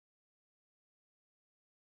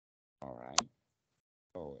All right.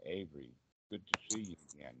 Oh, Avery, good to see you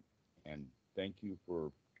again. And thank you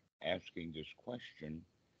for asking this question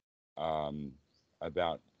um,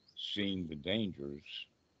 about seeing the dangers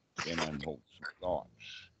in unwholesome thoughts.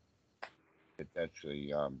 That's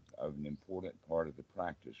an important part of the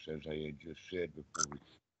practice, as I had just said before we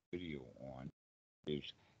put the video on, is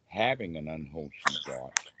having an unwholesome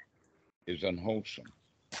thought is unwholesome.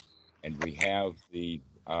 And we have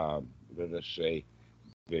let us say,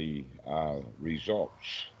 the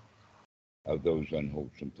results of those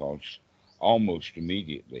unwholesome thoughts almost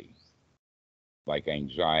immediately, like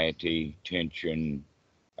anxiety, tension,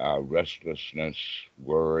 restlessness,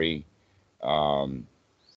 worry. Um,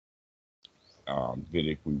 that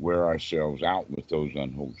if we wear ourselves out with those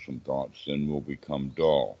unwholesome thoughts, then we'll become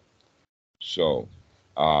dull. So,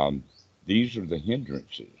 um, these are the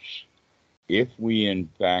hindrances. If we, in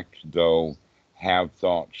fact, though, have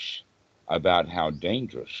thoughts about how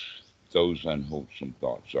dangerous those unwholesome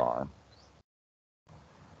thoughts are,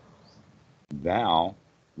 now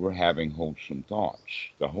we're having wholesome thoughts.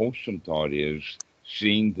 The wholesome thought is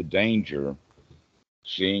seeing the danger,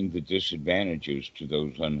 seeing the disadvantages to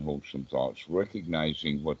those unwholesome thoughts,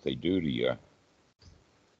 recognizing what they do to you,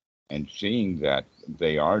 and seeing that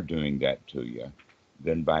they are doing that to you.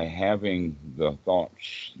 Then, by having the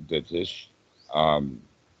thoughts that this um,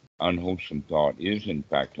 unwholesome thought is in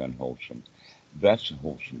fact unwholesome, that's a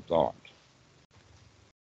wholesome thought.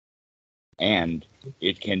 And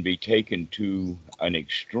it can be taken to an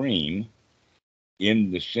extreme in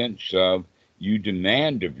the sense of you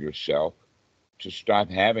demand of yourself to stop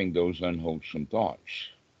having those unwholesome thoughts.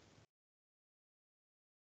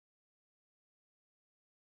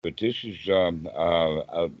 But this is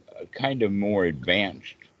a kind of more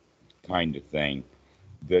advanced kind of thing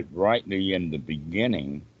that rightly in the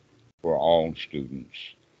beginning for all students,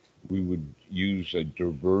 we would use a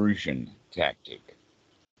diversion tactic.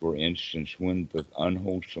 For instance, when the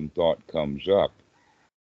unwholesome thought comes up,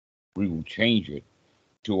 we will change it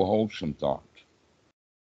to a wholesome thought,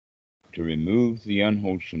 to remove the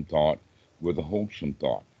unwholesome thought with a wholesome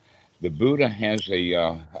thought. The Buddha has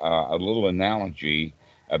a little analogy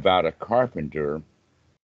about a carpenter.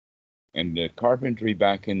 And the carpentry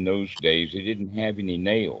back in those days, they didn't have any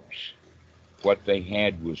nails. What they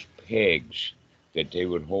had was pegs that they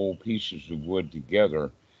would hold pieces of wood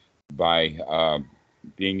together by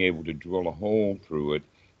being able to drill a hole through it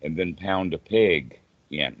and then pound a peg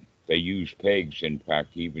in. They used pegs, in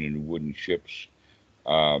fact, even in wooden ships,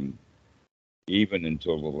 um, even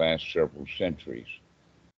until the last several centuries.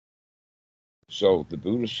 So the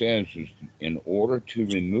Buddha says is in order to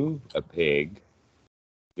remove a peg,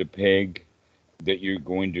 the peg that you're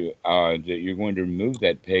going to remove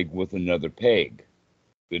that peg with another peg.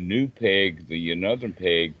 The new peg, the another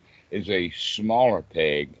peg, is a smaller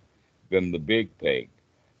peg than the big peg.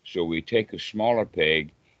 So we take a smaller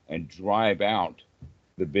peg and drive out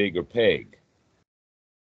the bigger peg.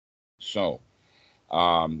 So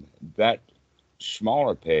that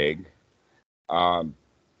smaller peg um,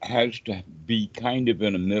 has to be kind of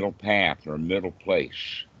in a middle path or a middle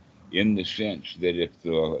place, in the sense that if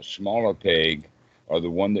the smaller peg or the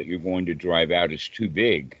one that you're going to drive out is too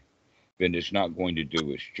big, then it's not going to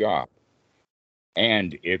do its job.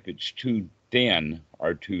 And if it's too thin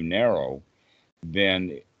or too narrow,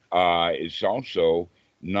 then it's also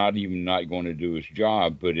not going to do its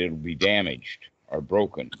job, but it'll be damaged or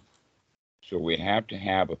broken. So we have to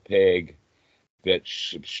have a peg that's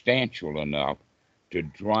substantial enough to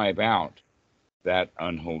drive out that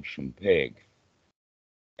unwholesome peg.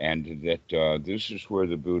 And that this is where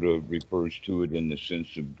the Buddha refers to it in the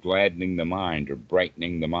sense of gladdening the mind or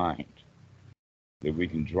brightening the mind, that we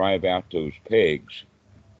can drive out those pegs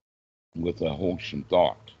with a wholesome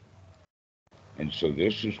thought. And so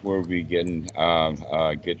this is where we get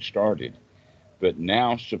started. But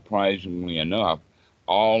now, surprisingly enough,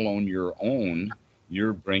 all on your own,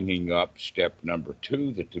 you're bringing up step number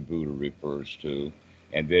two that the Buddha refers to,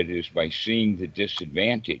 and that is by seeing the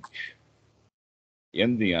disadvantage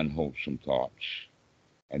in the unwholesome thoughts.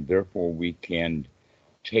 And therefore, we can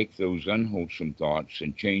take those unwholesome thoughts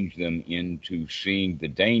and change them into seeing the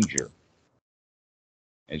danger.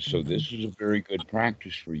 And so, Mhm. this is a very good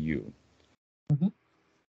practice for you Mhm.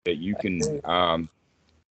 that you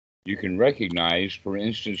can recognize. For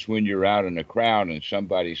instance, when you're out in a crowd and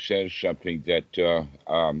somebody says something that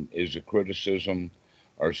is a criticism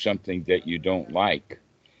or something that you don't like,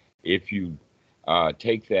 if you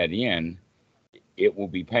take that in, it will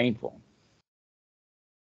be painful.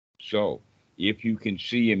 So if you can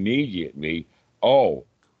see immediately, oh,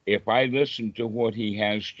 if I listen to what he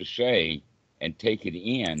has to say and take it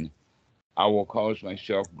in, I will cause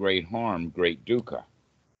myself great harm, great dukkha.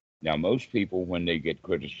 Now, most people, when they get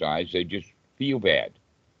criticized, they just feel bad.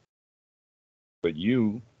 But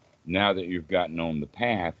you, now that you've gotten on the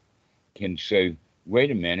path, can say,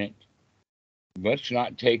 wait a minute, let's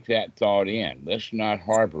not take that thought in. Let's not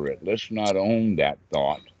harbor it. Let's not own that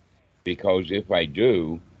thought, because if I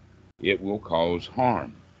do, it will cause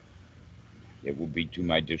harm. It will be to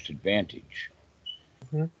my disadvantage.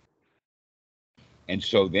 Hmm. And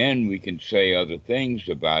so then we can say other things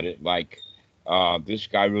about it, like, this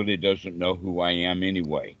guy really doesn't know who I am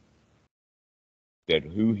anyway. That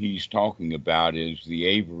who he's talking about is the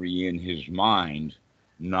Avery in his mind,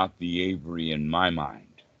 not the Avery in my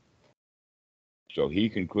mind. So he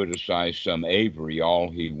can criticize some Avery all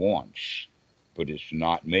he wants, but it's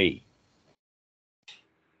not me.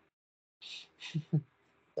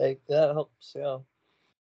 Like that helps. Yeah.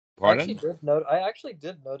 Pardon? I actually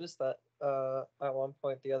did notice that at one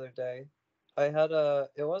point the other day. I had a.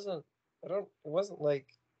 It wasn't. I don't. It wasn't like.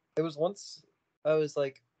 It was once. I was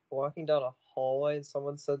like walking down a hallway and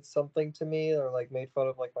someone said something to me or like made fun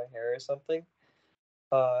of like my hair or something.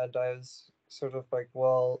 And I was sort of like,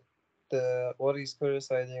 well, the what he's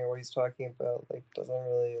criticizing or what he's talking about like doesn't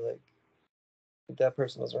really like that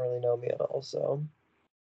person doesn't really know me at all, so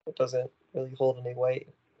it doesn't really hold any weight.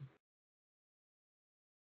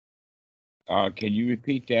 Can you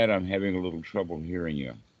repeat that? I'm having a little trouble hearing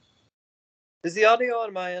you. Is the audio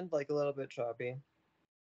on my end like a little bit choppy?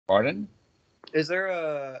 Pardon? Is there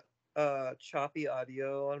a choppy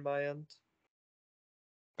audio on my end?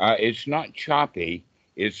 It's not choppy,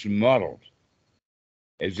 it's muddled,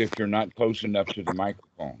 as if you're not close enough to the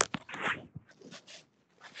microphone.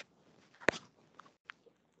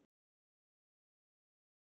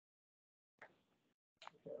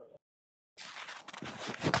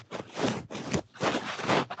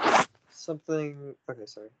 Something. Okay,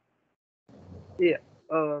 sorry. Yeah.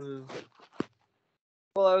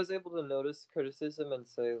 Well, I was able to notice criticism and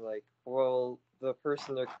say like, well, the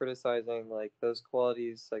person they're criticizing, like those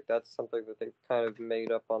qualities, like that's something that they've kind of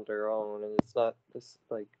made up on their own, and it's not just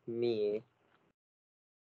like me.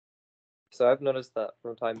 So I've noticed that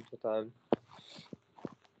from time to time.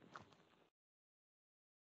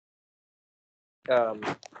 Um,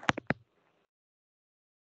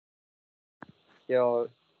 yo,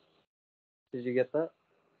 did you get that?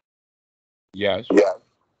 Yes.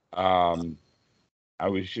 Um, I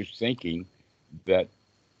was just thinking that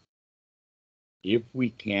if we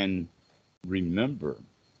can remember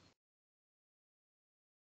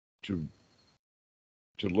to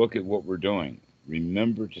look at what we're doing,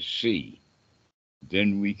 remember to see,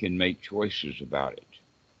 then we can make choices about it.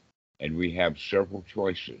 And we have several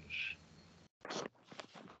choices.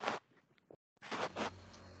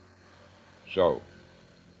 So,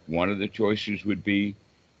 one of the choices would be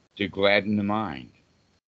to gladden the mind.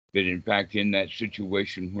 That, in fact, in that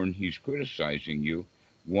situation when he's criticizing you,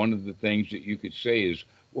 one of the things that you could say is,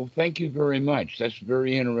 well, thank you very much. That's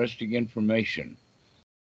very interesting information.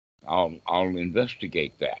 I'll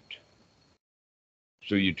investigate that.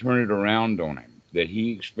 So you turn it around on him that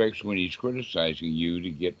he expects when he's criticizing you to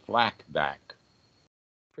get flack back.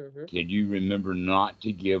 Mm-hmm. Can you remember not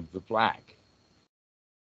to give the flack?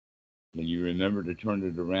 Can you remember to turn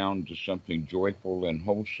it around to something joyful and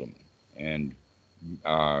wholesome and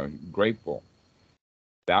grateful?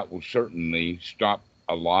 That will certainly stop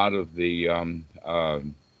a lot of the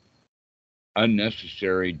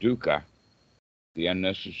unnecessary dukkha, the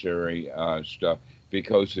unnecessary stuff.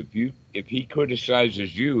 Because if he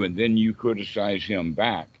criticizes you and then you criticize him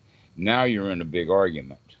back, now you're in a big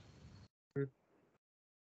argument.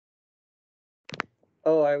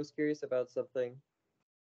 Oh, I was curious about something.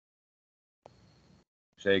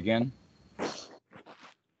 Say again?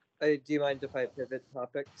 Do you mind if I pivot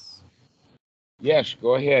topics? Yes,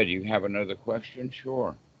 go ahead. You have another question?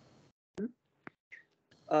 Sure.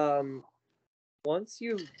 Um, Once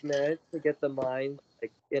you manage to get the mind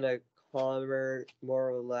like in a calmer, more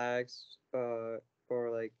relaxed, or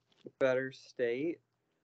like better state,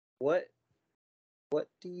 what what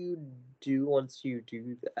do you do once you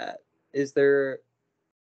do that? Is there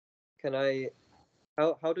can I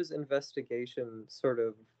how does investigation sort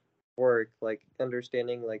of work? Like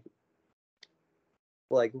understanding like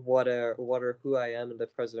what are who I am in the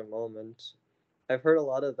present moment. I've heard a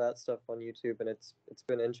lot of that stuff on YouTube, and it's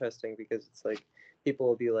been interesting because it's like people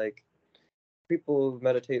will be like people who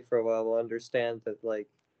meditate for a while will understand that like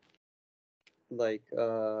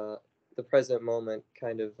the present moment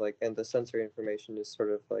kind of like and the sensory information is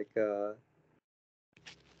sort of like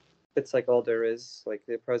it's like all there is like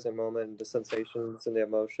the present moment, the sensations and the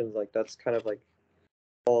emotions, like that's kind of like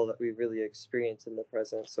all that we really experience in the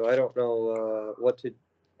present. So I don't know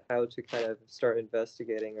how to kind of start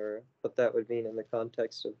investigating or what that would mean in the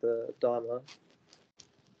context of the Dhamma.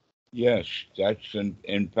 Yes, that's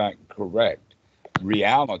in fact correct.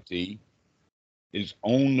 Reality is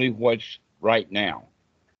only what's right now.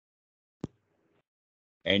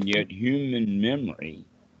 And yet, human memory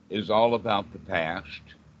is all about the past,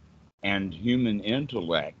 and human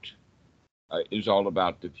intellect is all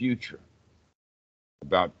about the future,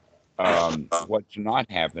 about what's not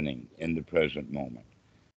happening in the present moment.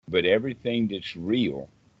 But everything that's real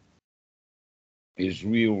is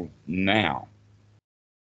real now.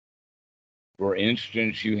 For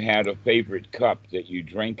instance, you had a favorite cup that you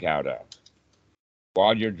drink out of.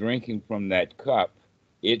 While you're drinking from that cup,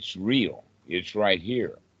 it's real, it's right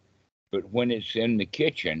here. But when it's in the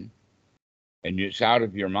kitchen and it's out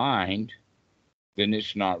of your mind, then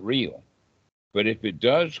it's not real. But if it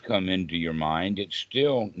does come into your mind, it's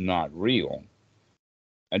still not real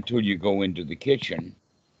until you go into the kitchen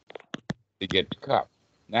to get the cup.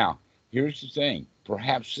 Now, here's the thing,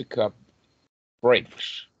 perhaps the cup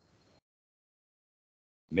breaks.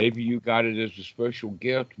 Maybe you got it as a special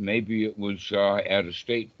gift. Maybe it was at a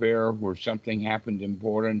state fair where something happened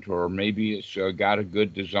important, or maybe it's got a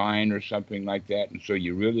good design or something like that. And so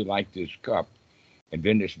you really like this cup, and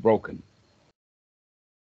then it's broken,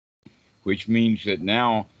 which means that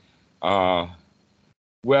now, uh,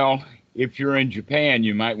 well, if you're in Japan,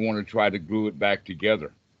 you might want to try to glue it back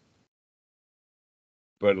together.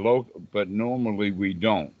 But normally we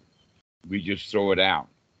don't. We just throw it out.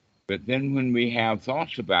 But then when we have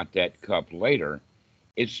thoughts about that cup later,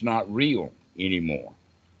 it's not real anymore.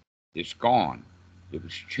 It's gone. It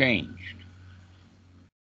was changed.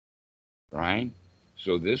 Right?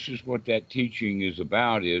 So this is what that teaching is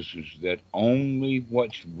about is that only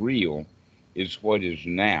what's real is what is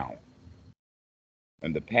now.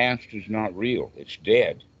 And the past is not real. It's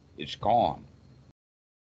dead. It's gone.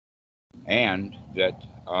 And that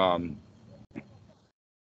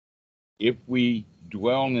if we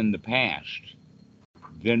dwell in the past,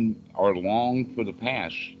 then or long for the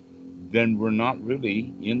past, then we're not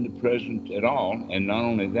really in the present at all. And not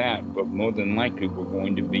only that, but more than likely we're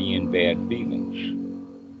going to be in bad feelings.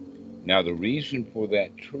 Now, the reason for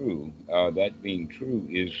that being true,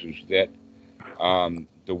 is that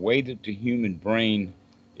the way that the human brain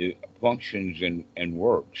functions and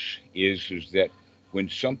works is that when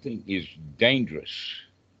something is dangerous,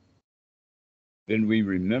 then we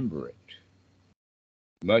remember it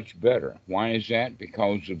much better. Why is that?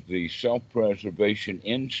 Because of the self-preservation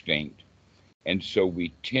instinct. And so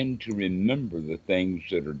we tend to remember the things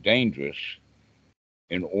that are dangerous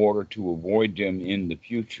in order to avoid them in the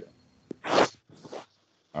future.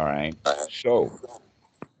 All right. So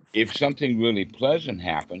if something really pleasant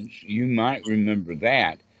happens, you might remember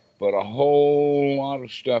that, but a whole lot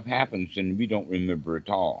of stuff happens and we don't remember it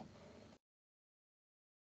all.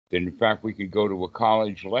 Then, in fact, we could go to a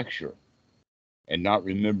college lecture and not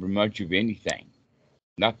remember much of anything,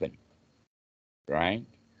 nothing, right?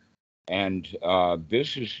 And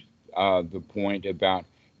this is the point about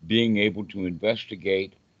being able to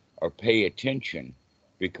investigate or pay attention,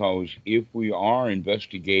 because if we are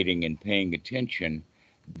investigating and paying attention,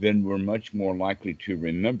 then we're much more likely to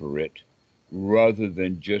remember it rather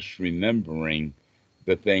than just remembering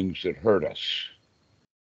the things that hurt us.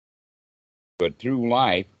 But through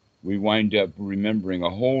life, we wind up remembering a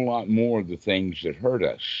whole lot more of the things that hurt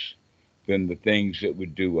us than the things that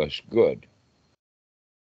would do us good.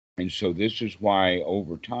 And so this is why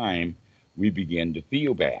over time we begin to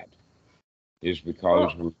feel bad, is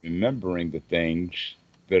because Oh, we're remembering the things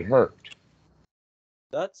that hurt.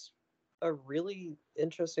 that's a really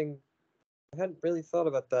interesting. I hadn't really thought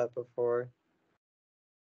about that before.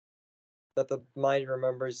 That the mind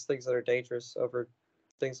remembers things that are dangerous over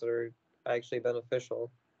things that are actually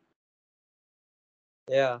beneficial.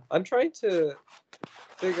 Yeah, I'm trying to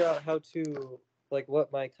figure out how to like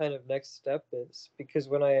what my kind of next step is, because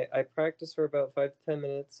when I practice for about 5 to 10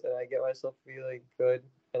 minutes and I get myself feeling good,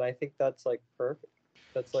 and I think that's like perfect.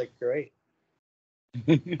 That's like great.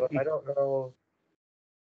 But I don't know.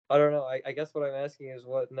 I guess what I'm asking is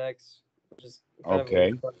what next, which is kind of a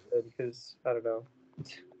weird Okay. question because I don't know.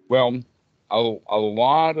 Well, a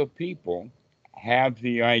lot of people have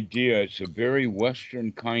the idea, it's a very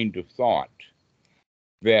Western kind of thought,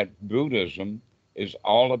 that Buddhism is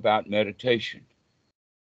all about meditation.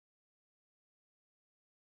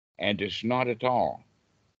 And it's not at all.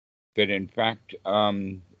 That in fact,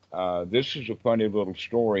 this is a funny little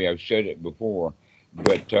story. I've said it before,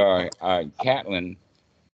 but Catlin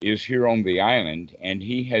is here on the island, and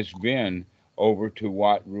he has been over to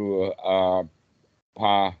Wat Rua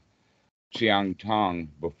Pa Siang Tong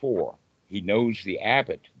before. He knows the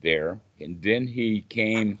abbot there, and then he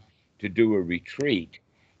came to do a retreat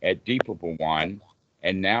at Deepapawan,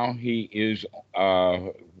 and now he is,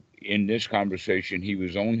 in this conversation, he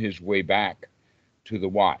was on his way back to the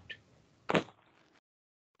Wat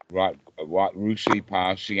Rusi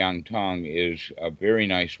Pa Siang Tong is a very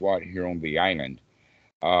nice Wat here on the island,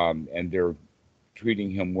 and they're treating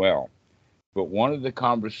him well. But one of the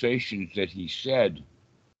conversations that he said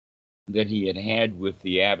that he had had with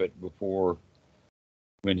the abbot before,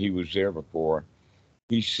 when he was there before,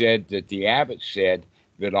 he said that the abbot said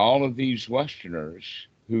that all of these Westerners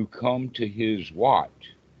who come to his Wat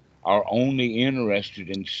are only interested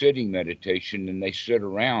in sitting meditation, and they sit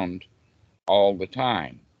around all the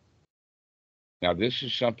time. Now, this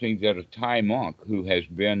is something that a Thai monk who has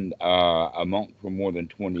been a monk for more than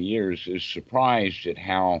 20 years is surprised at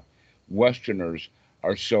how Westerners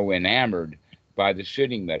are so enamored by the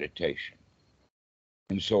sitting meditation.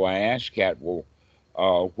 And so I asked Kat, well,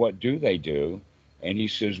 what do they do? And he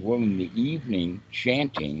says, well, in the evening,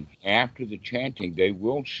 chanting, after the chanting, they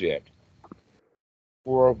will sit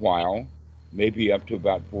for a while, maybe up to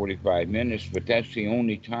about 45 minutes, but that's the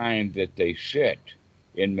only time that they sit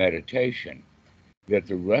in meditation. That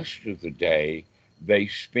the rest of the day they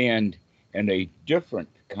spend in a different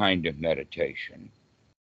kind of meditation,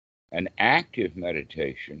 an active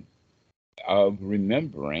meditation of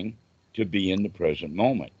remembering to be in the present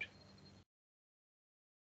moment,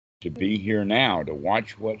 to be here now, to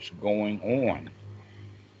watch what's going on.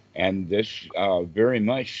 And this very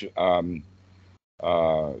much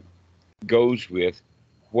uh, goes with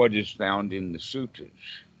what is found in the sutras,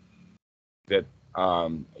 that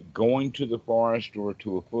going to the forest or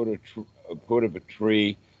to a foot of a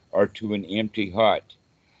tree or to an empty hut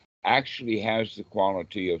actually has the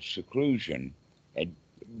quality of seclusion, and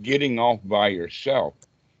getting off by yourself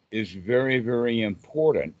is very, very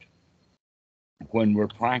important when we're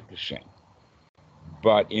practicing.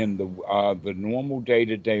 But in the normal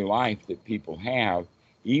day-to-day life that people have,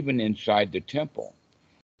 even inside the temple,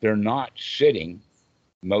 they're not sitting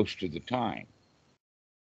most of the time.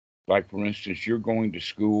 Like, for instance, you're going to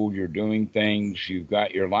school, you're doing things, you've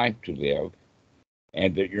got your life to live,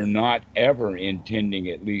 and that you're not ever intending,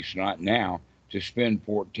 at least not now, to spend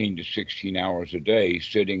 14 to 16 hours a day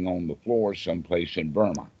sitting on the floor someplace in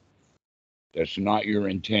Burma. That's not your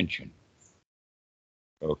intention.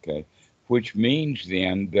 Okay? Which means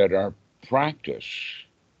then that our practice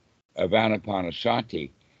of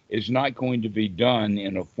anapanasati is not going to be done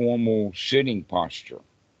in a formal sitting posture.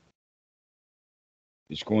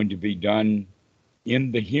 It's going to be done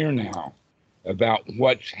in the here now, about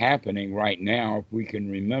what's happening right now, if we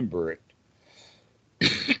can remember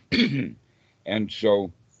it. And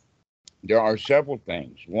so there are several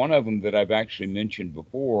things. One of them that I've actually mentioned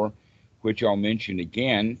before, which I'll mention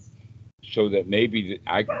again, so that maybe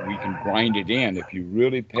we can grind it in. If you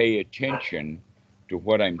really pay attention to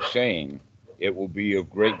what I'm saying, it will be of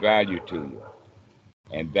great value to you.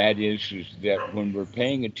 And that is that when we're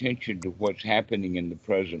paying attention to what's happening in the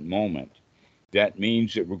present moment, that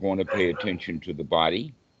means that we're going to pay attention to the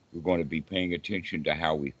body. We're going to be paying attention to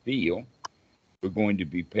how we feel. We're going to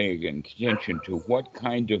be paying attention to what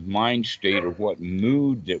kind of mind state or what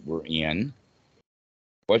mood that we're in.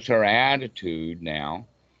 What's our attitude now?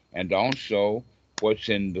 And also what's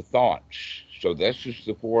in the thoughts. So this is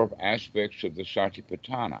the four aspects of the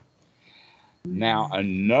Satipatthana. Now,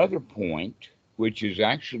 another point, which is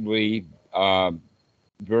actually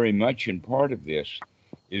very much in part of this,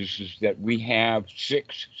 is that we have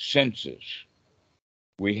six senses.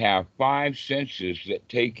 We have five senses that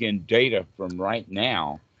take in data from right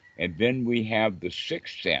now, and then we have the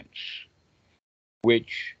sixth sense,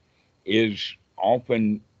 which is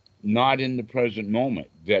often not in the present moment,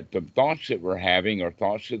 that the thoughts that we're having are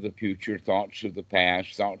thoughts of the future, thoughts of the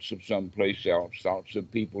past, thoughts of someplace else, thoughts of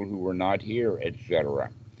people who are not here, etc.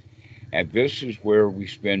 And this is where we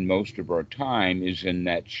spend most of our time, is in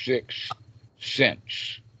that sixth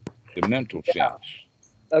sense, the mental Yeah. sense.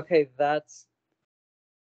 Okay, that's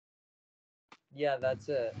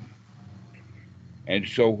it. And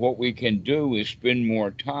so what we can do is spend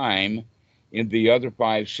more time in the other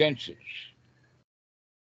five senses.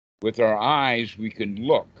 With our eyes, we can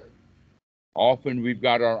look. Often we've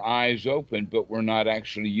got our eyes open, but we're not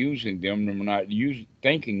actually using them, and we're not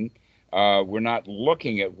thinking. We're not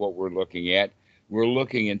looking at what we're looking at. We're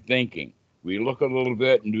looking and thinking. We look a little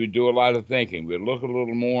bit and we do a lot of thinking. We look a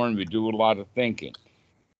little more and we do a lot of thinking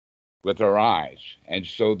with our eyes. And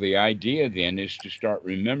so the idea then is to start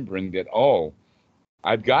remembering that, oh,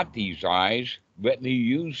 I've got these eyes, let me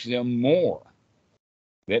use them more.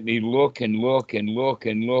 Let me look and look and look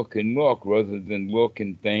and look and look rather than look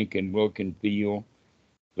and think and look and feel.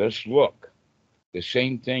 Let's look. The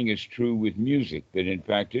same thing is true with music, that in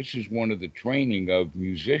fact, this is one of the training of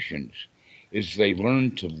musicians, is they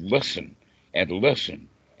learn to listen and listen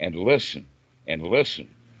and listen and listen,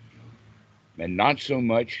 and not so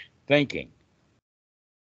much thinking.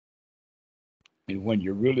 And when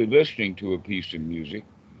you're really listening to a piece of music,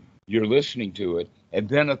 you're listening to it, and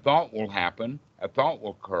then a thought will happen, a thought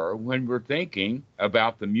will occur. When we're thinking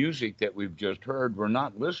about the music that we've just heard, we're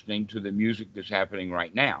not listening to the music that's happening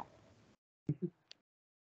right now.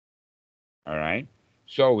 All right?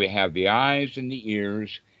 So we have the eyes and the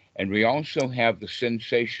ears, and we also have the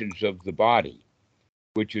sensations of the body,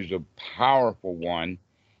 which is a powerful one,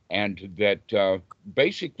 and that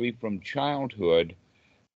basically from childhood,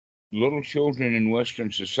 little children in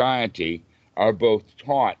Western society are both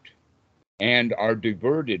taught and are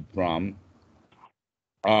diverted from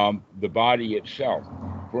the body itself.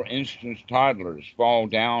 For instance, toddlers fall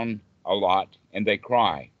down a lot and they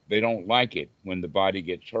cry. They don't like it when the body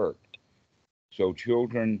gets hurt. So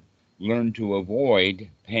children learn to avoid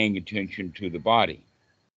paying attention to the body.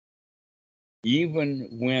 Even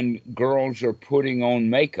when girls are putting on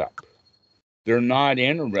makeup, they're not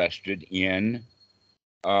interested in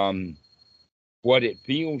um, what it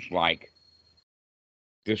feels like,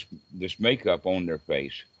 this this makeup on their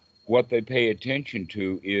face. What they pay attention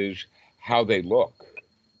to is how they look,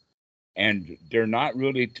 and they're not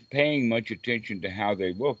really paying much attention to how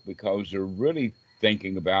they look because they're really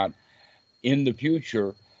thinking about, in the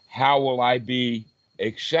future, how will I be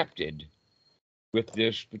accepted with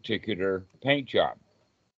this particular paint job,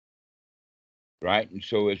 right? And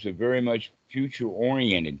so it's a very much future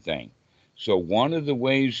oriented thing. So one of the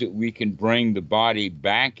ways that we can bring the body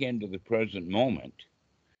back into the present moment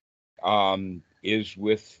is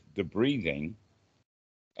with the breathing,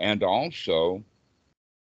 and also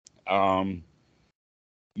um,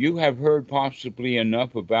 you have heard possibly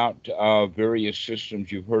enough about various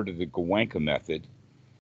systems. You've heard of the Goenka method,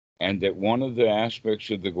 and that one of the aspects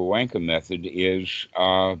of the Goenka method is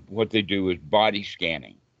what they do is body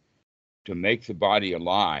scanning to make the body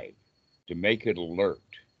alive, to make it alert.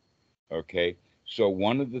 Okay. So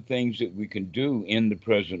one of the things that we can do in the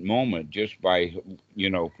present moment, just by,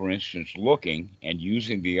 for instance, looking and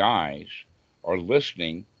using the eyes, or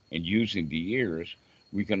listening and using the ears,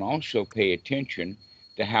 we can also pay attention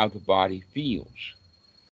to how the body feels,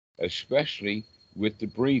 especially with the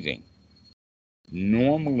breathing.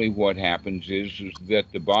 Normally what happens is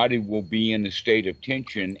that the body will be in a state of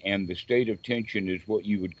tension, and the state of tension is what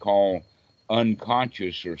you would call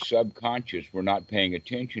unconscious or subconscious. We're not paying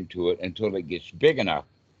attention to it until it gets big enough,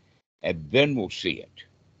 and then we'll see it.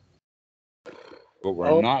 But we're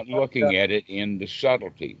Oh, not yeah. looking at it in the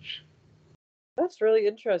subtleties. That's really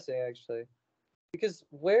interesting, actually. Because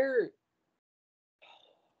where?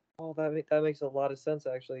 Oh, that makes a lot of sense,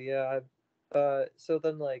 actually. Yeah. So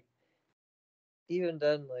then, like, even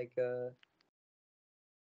then, like,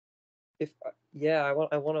 if yeah,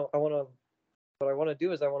 what I want to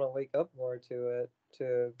do is I want to wake up more to it.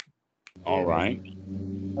 To All being, right.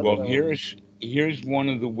 I don't Well, know. here's one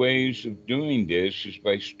of the ways of doing this is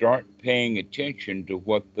by start paying attention to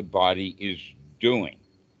what the body is doing.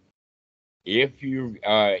 If you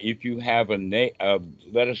have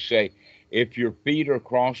let us say, if your feet are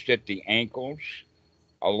crossed at the ankles,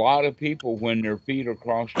 a lot of people, when their feet are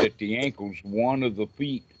crossed at the ankles, one of the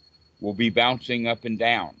feet will be bouncing up and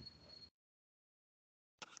down.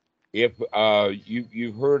 If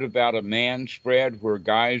you've heard about a man spread, where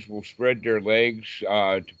guys will spread their legs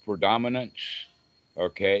for dominance,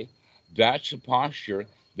 okay, that's a posture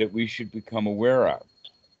that we should become aware of.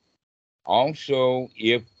 Also,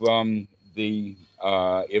 if the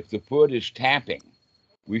foot is tapping,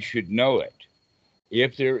 we should know it.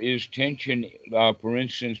 If there is tension, for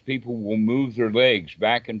instance, people will move their legs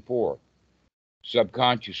back and forth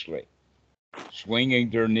subconsciously, swinging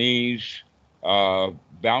their knees,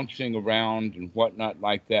 bouncing around, and whatnot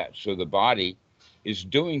like that. So the body is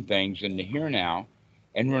doing things in the here now,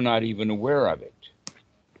 and we're not even aware of it.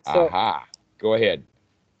 So Aha. Go ahead.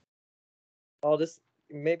 I'll just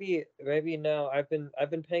maybe now I've been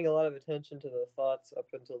paying a lot of attention to the thoughts up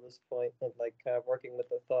until this point and like kind of working with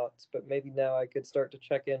the thoughts, but maybe now I could start to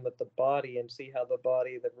check in with the body and see how the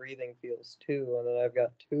breathing feels too, and then I've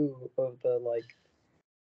got two of the like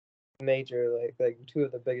major like two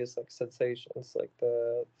of the biggest like sensations, like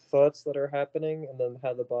the thoughts that are happening and then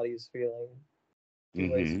how the body is feeling.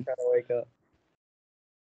 Two ways to Mm-hmm. kind of wake up.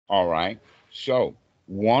 All right. So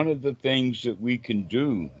one of the things that we can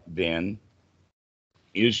do then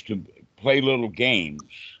is to play little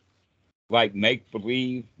games like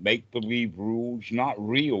make-believe rules, not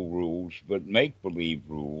real rules, but make-believe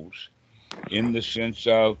rules, in the sense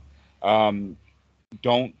of um,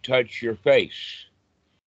 don't touch your face.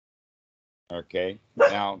 Okay.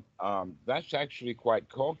 Now, that's actually quite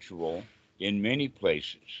cultural in many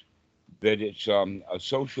places, that it's a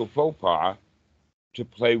social faux pas to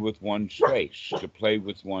play with one's face, to play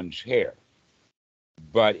with one's hair.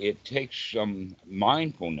 But it takes some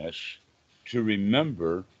mindfulness to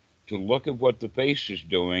remember to look at what the face is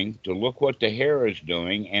doing, to look what the hair is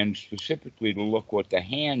doing, and specifically to look what the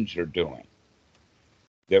hands are doing.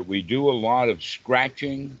 That we do a lot of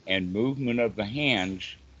scratching and movement of the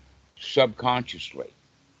hands subconsciously.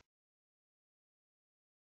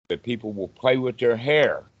 That people will play with their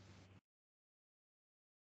hair.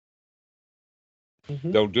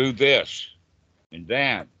 Mm-hmm. They'll do this and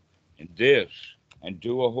that and this and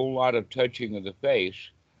do a whole lot of touching of the face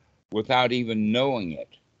without even knowing it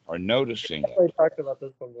or noticing it. I talked about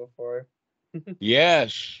this one before.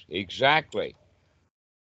 Yes, exactly.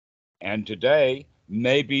 And today,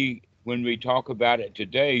 maybe when we talk about it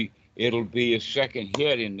today, it'll be a second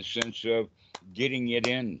hit in the sense of getting it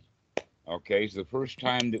in. Okay, so the first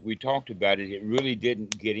time that we talked about it, it really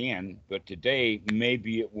didn't get in, but today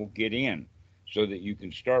maybe it will get in so that you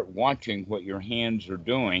can start watching what your hands are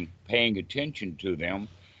doing, paying attention to them,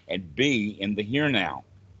 and be in the here now.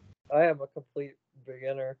 I am a complete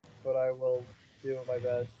beginner, but I will do my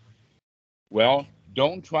best. Well,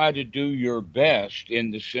 don't try to do your best in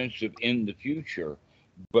the sense of in the future,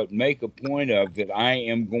 but make a point of that I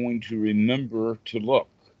am going to remember to look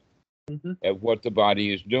Mm-hmm. at what the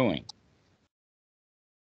body is doing.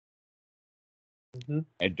 Mm-hmm.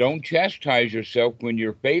 And don't chastise yourself when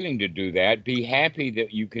you're failing to do that. Be happy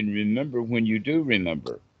that you can remember when you do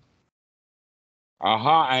remember.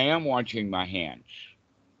 Aha, I am watching my hands.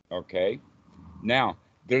 Okay. Now,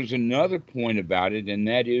 there's another point about it, and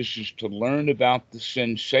that is to learn about the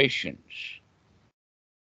sensations.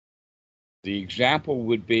 The example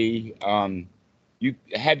would be,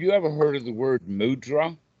 have you ever heard of the word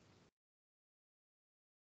mudra?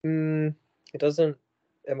 It doesn't.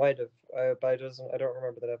 It might have. But it doesn't. I don't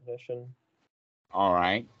remember the definition. All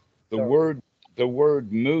right. The Don't remember. word the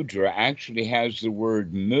word mudra actually has the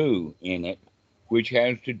word mu in it, which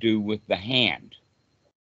has to do with the hand.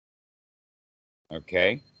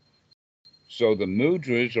 Okay. So the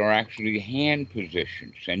mudras are actually hand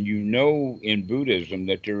positions, and you know in Buddhism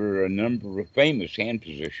that there are a number of famous hand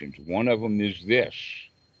positions. One of them is this.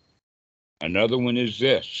 Another one is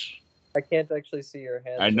this. I can't actually see your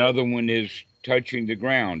hands right. Another one is touching the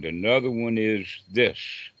ground. Another one is this.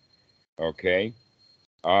 Okay.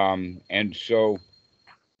 And so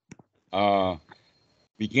uh,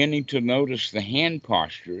 beginning to notice the hand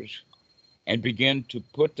postures and begin to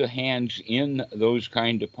put the hands in those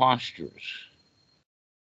kind of postures.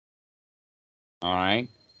 All right.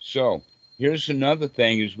 So here's another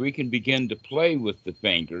thing is we can begin to play with the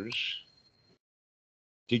fingers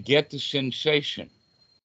to get the sensation.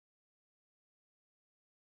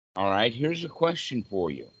 All right. Here's a question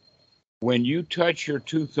for you. When you touch your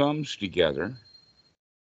two thumbs together,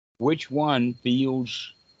 which one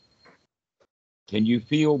feels, can you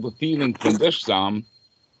feel the feeling from this thumb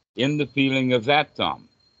in the feeling of that thumb?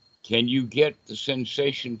 Can you get the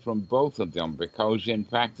sensation from both of them? Because in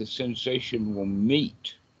fact, the sensation will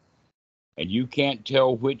meet. And you can't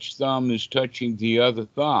tell which thumb is touching the other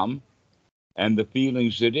thumb and the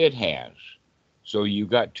feelings that it has. So you've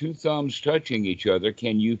got two thumbs touching each other.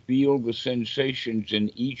 Can you feel the sensations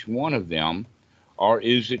in each one of them? Or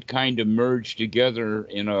is it kind of merged together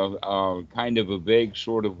in a kind of a vague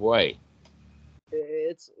sort of way?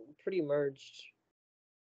 It's pretty merged.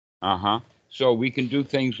 Uh-huh. So we can do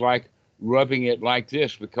things like rubbing it like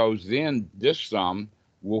this, because then this thumb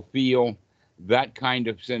will feel that kind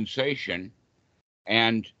of sensation.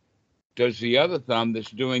 And does the other thumb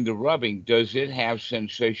that's doing the rubbing, does it have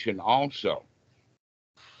sensation also?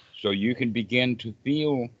 So you can begin to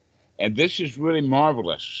feel, and this is really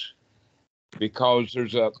marvelous because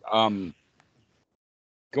there's a,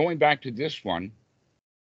 going back to this one,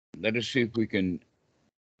 let us see if we can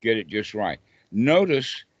get it just right.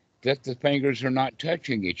 Notice that the fingers are not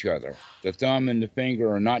touching each other. The thumb and the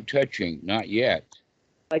finger are not touching, not yet.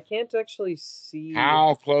 I can't actually see.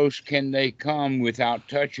 How close can they come without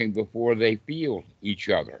touching before they feel each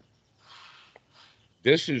other?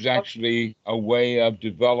 This is actually a way of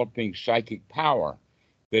developing psychic power.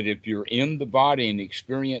 That if you're in the body and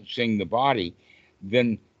experiencing the body,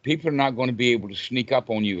 then people are not going to be able to sneak up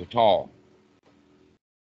on you at all.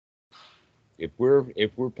 If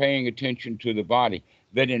we're paying attention to the body,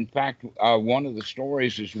 that in fact one of the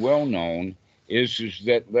stories is well known is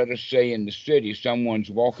that, let us say in the city, someone's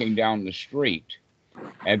walking down the street,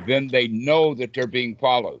 and then they know that they're being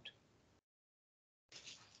followed.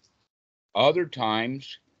 Other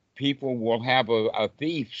times, people will have a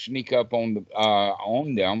thief sneak up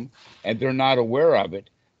on them, and they're not aware of it,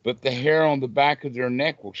 but the hair on the back of their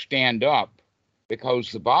neck will stand up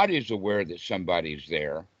because the body is aware that somebody's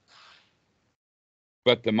there,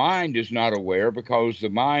 but the mind is not aware because the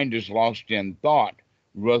mind is lost in thought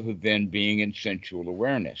rather than being in sensual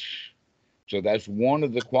awareness. So that's one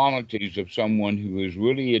of the qualities of someone who is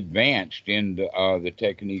really advanced in the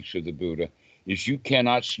techniques of the Buddha, is you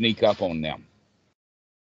cannot sneak up on them.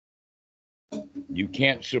 You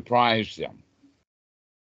can't surprise them.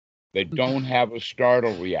 They don't have a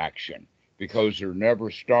startle reaction because they're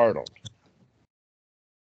never startled.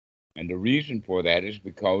 And the reason for that is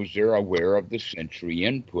because they're aware of the sensory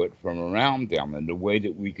input from around them. And the way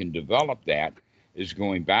that we can develop that is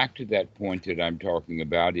going back to that point that I'm talking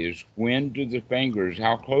about, is when do the fingers,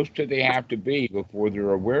 how close do they have to be before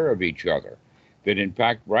they're aware of each other? That in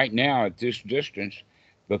fact, right now at this distance,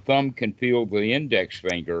 the thumb can feel the index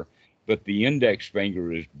finger, but the index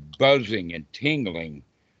finger is buzzing and tingling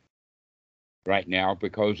right now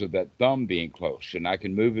because of that thumb being close. And I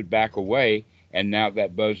can move it back away, and now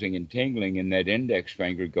that buzzing and tingling in that index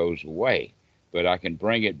finger goes away. But I can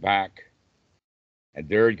bring it back, and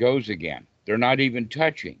there it goes again. They're not even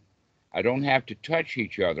touching. I don't have to touch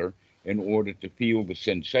each other in order to feel the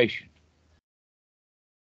sensation.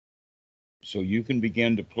 So you can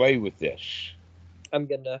begin to play with this. I'm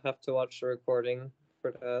gonna have to watch the recording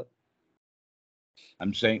for that.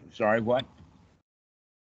 I'm saying, sorry, what?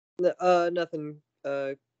 Nothing.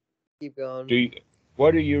 Keep going.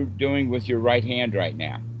 What are you doing with your right hand right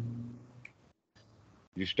now?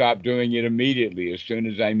 You stopped doing it immediately as soon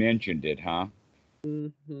as I mentioned it, huh?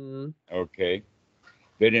 Mm-hmm. Okay.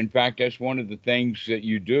 That in fact, that's one of the things that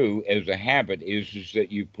you do as a habit is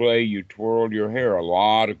that you twirl your hair. A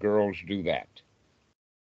lot of girls do that.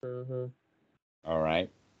 Mm-hmm. All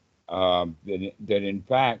right. That in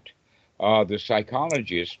fact, the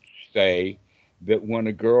psychologists say that when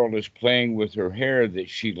a girl is playing with her hair, that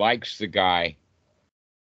she likes the guy.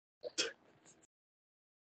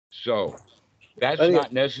 So that's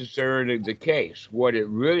not necessarily the case. What it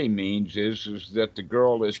really means is that the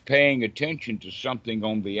girl is paying attention to something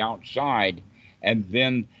on the outside, and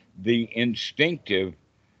then the instinctive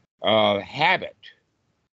habit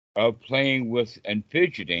of playing with and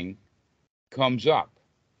fidgeting comes up.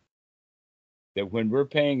 That when we're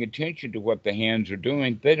paying attention to what the hands are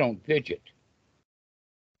doing, they don't fidget.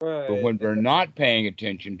 Right. But when we're not paying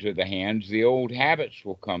attention to the hands, the old habits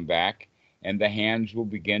will come back and the hands will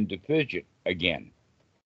begin to fidget again.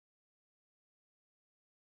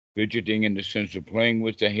 Fidgeting in the sense of playing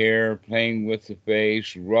with the hair, playing with the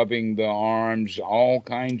face, rubbing the arms, all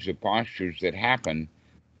kinds of postures that happen,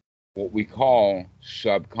 what we call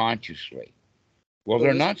subconsciously. Well, So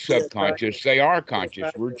they're this not would be a subconscious, they are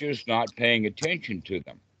conscious. We're practice. just not paying attention to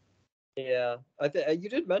them. Yeah, I think you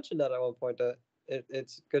did mention that at one point, that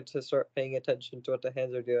it's good to start paying attention to what the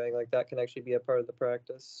hands are doing. Like that can actually be a part of the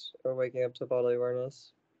practice, or waking up to bodily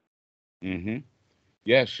awareness. Mm-hmm.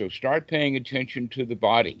 Yes, so start paying attention to the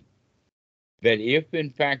body. That if in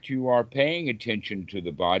fact you are paying attention to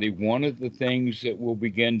the body, one of the things that we'll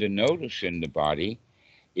begin to notice in the body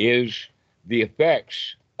is the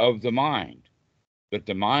effects of the mind, that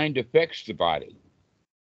the mind affects the body.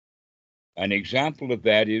 An example of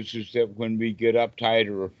that is that when we get uptight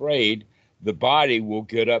or afraid, the body will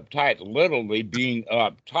get uptight. Literally, being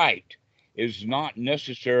uptight is not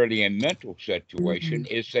necessarily a mental situation,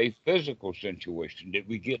 it's a physical situation that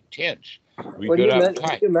we get tense, we When get you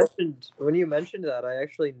uptight. when you mentioned that, I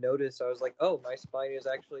actually noticed. I was like, oh, my spine is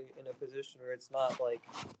actually in a position where it's not like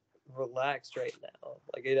relaxed right now.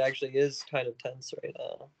 Like it actually is kind of tense right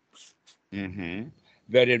now. Mm-hmm.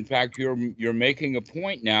 That in fact you're making a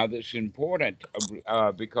point now that's important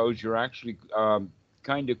because you're actually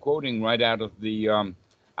kind of quoting right out of the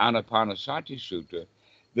Anapanasati Sutta,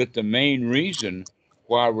 that the main reason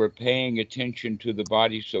why we're paying attention to the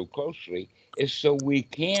body so closely is so we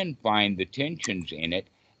can find the tensions in it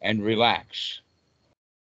and relax.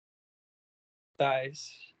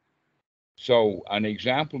 Nice. So an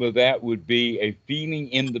example of that would be a feeling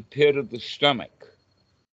in the pit of the stomach.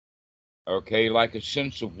 Okay, like a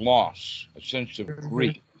sense of loss, a sense of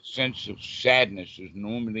grief, a sense of sadness is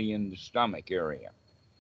normally in the stomach area.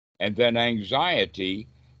 And then anxiety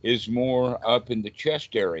is more up in the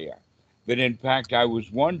chest area. But in fact, I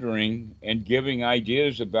was wondering and giving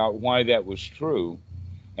ideas about why that was true.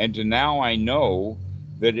 And now I know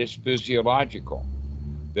that it's physiological.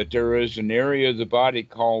 that there is an area of the body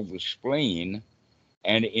called the spleen,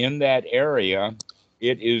 and in that area,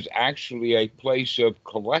 it is actually a place of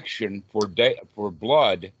collection for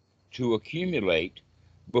blood to accumulate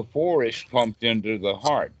before it's pumped into the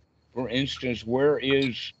heart. For instance, where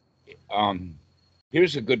is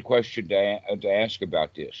here's a good question to ask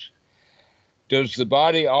about this. Does the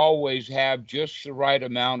body always have just the right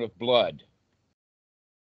amount of blood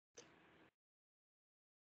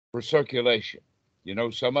for circulation? You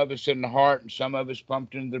know, some of it's in the heart and some of it's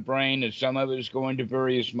pumped into the brain and some of it's going to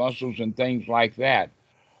various muscles and things like that.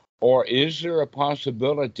 Or is there a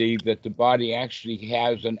possibility that the body actually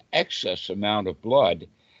has an excess amount of blood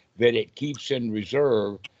that it keeps in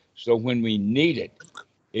reserve so when we need it,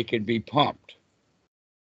 it can be pumped?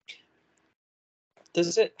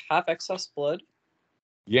 Does it have excess blood?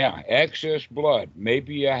 Yeah, excess blood,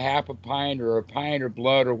 maybe a half a pint or a pint of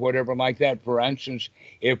blood or whatever like that. For instance,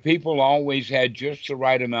 if people always had just the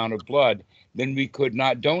right amount of blood, then we could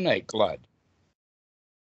not donate blood.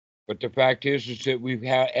 But the fact is that we've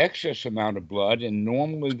had excess amount of blood, and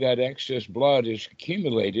normally that excess blood is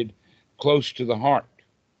accumulated close to the heart,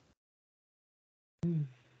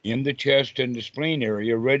 in the chest and the spleen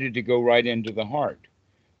area, ready to go right into the heart.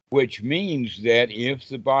 Which means that if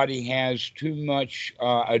the body has too much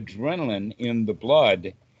adrenaline in the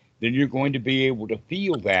blood, then you're going to be able to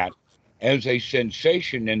feel that as a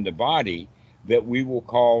sensation in the body that we will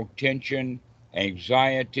call tension,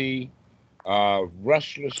 anxiety,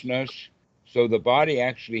 restlessness. So the body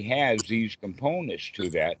actually has these components to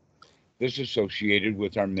that that's associated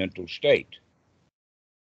with our mental state.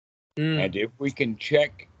 And if we can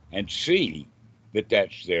check and see that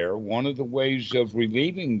that's there, one of the ways of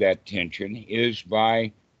relieving that tension is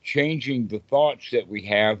by changing the thoughts that we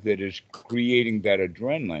have that is creating that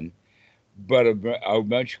adrenaline. But a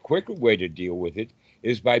much quicker way to deal with it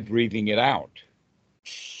is by breathing it out.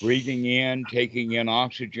 Breathing in, taking in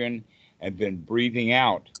oxygen, and then breathing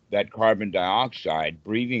out that carbon dioxide,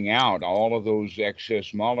 breathing out all of those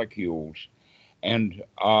excess molecules, and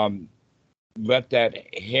let that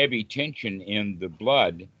heavy tension in the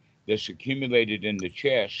blood that's accumulated in the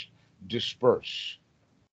chest disperse.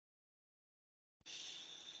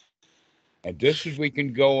 And this is we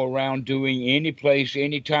can go around doing any place,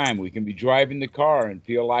 anytime. We can be driving the car and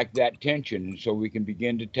feel like that tension. And so we can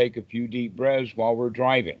begin to take a few deep breaths while we're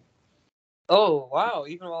driving. Oh wow!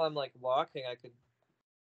 Even while I'm like walking, I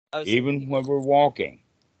was Even thinking. when we're walking,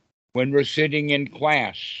 when we're sitting in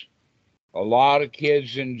class. A lot of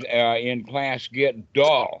kids in class get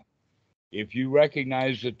dull. If you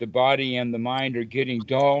recognize that the body and the mind are getting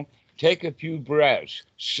dull, take a few breaths,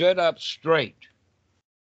 sit up straight,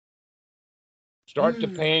 start to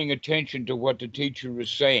paying attention to what the teacher is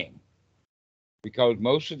saying. Because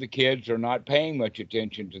most of the kids are not paying much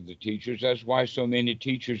attention to the teachers. That's why so many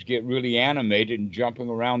teachers get really animated and jumping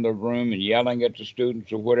around the room and yelling at the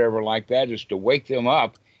students or whatever like that, is to wake them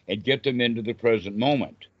up and get them into the present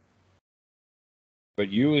moment. But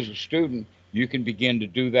you as a student, you can begin to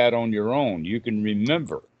do that on your own. You can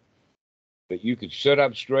remember that you could sit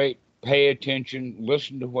up straight, pay attention,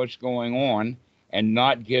 listen to what's going on, and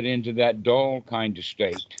not get into that dull kind of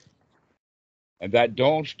state. And that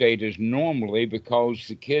dull state is normally because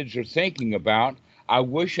the kids are thinking about, I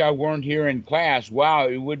wish I weren't here in class. Wow,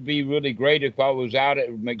 it would be really great if I was out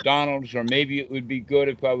at McDonald's, or maybe it would be good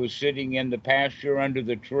if I was sitting in the pasture under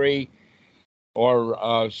the tree,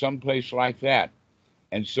 or someplace like that.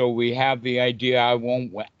 And so we have the idea, I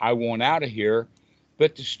want out of here,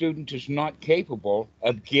 but the student is not capable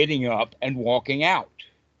of getting up and walking out.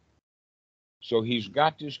 So he's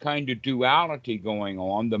got this kind of duality going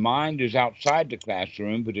on. The mind is outside the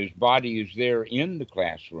classroom, but his body is there in the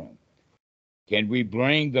classroom. Can we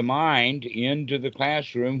bring the mind into the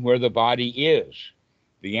classroom where the body is?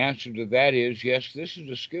 The answer to that is yes, this is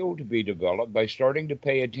a skill to be developed by starting to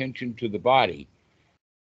pay attention to the body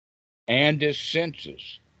and its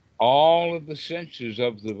senses. All of the senses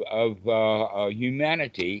of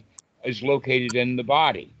humanity is located in the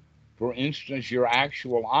body. For instance, your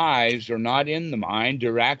actual eyes are not in the mind;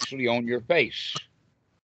 they're actually on your face.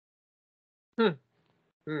 Hmm.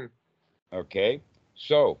 Hmm. Okay,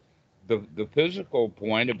 so the physical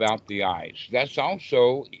point about the eyes, that's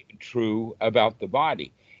also true about the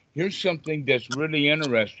body. Here's something that's really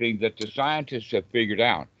interesting that the scientists have figured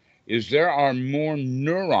out is there are more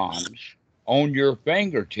neurons on your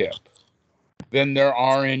fingertip than there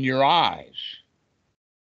are in your eyes.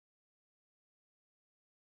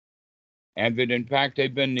 And that in fact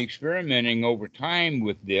they've been experimenting over time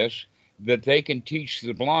with this, that they can teach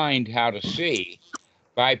the blind how to see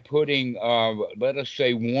by putting, let us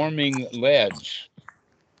say, warming leads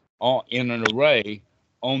in an array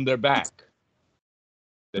on their back.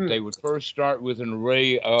 That they would first start with an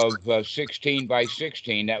array of 16 by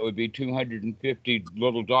 16. That would be 250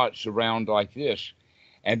 little dots around like this.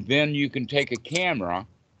 And then you can take a camera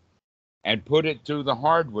and put it through the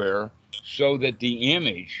hardware so that the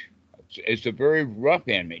image, it's a very rough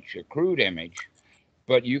image, a crude image,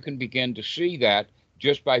 but you can begin to see that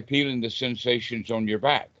just by feeling the sensations on your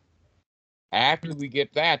back. After we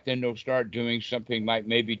get that, then they'll start doing something like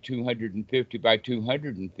maybe 250 by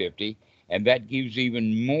 250, and that gives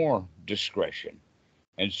even more discretion.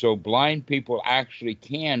 And so blind people actually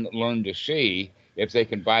can learn to see if they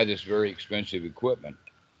can buy this very expensive equipment.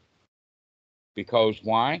 Because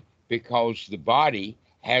why? Because the body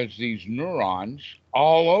has these neurons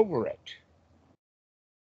all over it.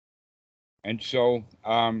 And so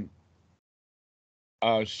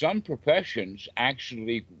some professions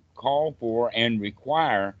actually call for and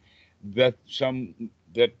require that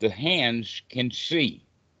the hands can see.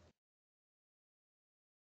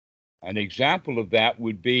 An example of that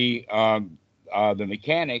would be the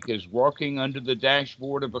mechanic is working under the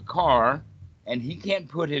dashboard of a car, and he can't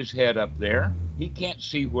put his head up there. He can't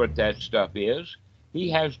see what that stuff is. He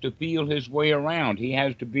has to feel his way around. He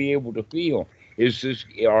has to be able to feel,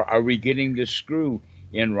 are we getting this screw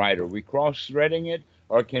in right? Are we cross-threading it,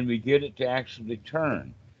 or can we get it to actually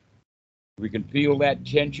turn? We can feel that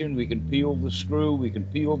tension. We can feel the screw. We can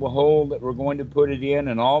feel the hole that we're going to put it in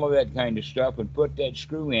and all of that kind of stuff, and put that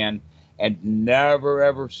screw in and never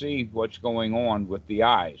ever see what's going on with the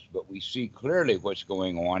eyes. But we see clearly what's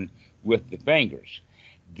going on with the fingers.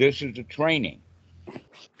 This is a training.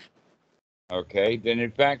 Okay. Then,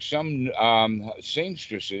 in fact, some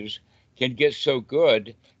seamstresses can get so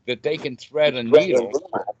good that they can thread a needle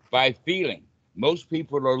by feeling. Most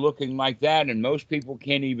people are looking like that, and most people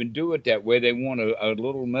can't even do it that way. They want a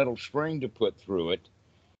little metal spring to put through it,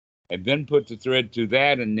 and then put the thread through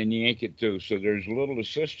that, and then yank it through. So there's little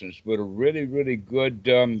assistance, but a really, really good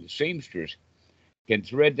seamstress can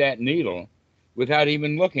thread that needle without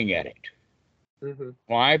even looking at it. Mm-hmm.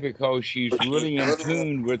 Why? Because she's really in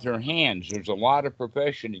tune with her hands. There's a lot of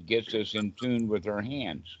profession that gets us in tune with our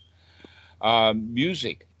hands.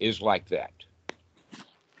 Music is like that.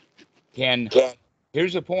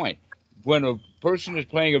 Here's the point. When a person is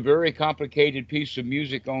playing a very complicated piece of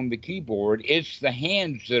music on the keyboard, it's the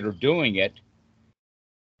hands that are doing it,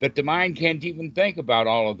 that the mind can't even think about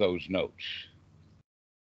all of those notes,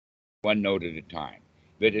 one note at a time.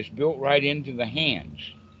 That it's built right into the hands.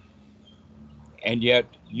 And yet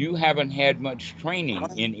you haven't had much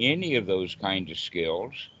training in any of those kinds of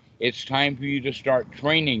skills. It's time for you to start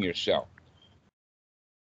training yourself.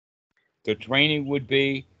 The training would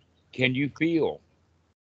be, can you feel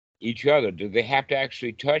each other? Do they have to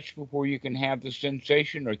actually touch before you can have the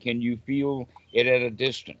sensation, or can you feel it at a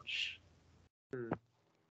distance?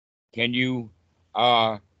 Can you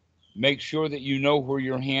make sure that you know where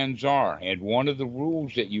your hands are? And one of the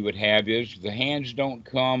rules that you would have is the hands don't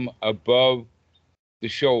come above the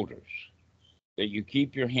shoulders, that you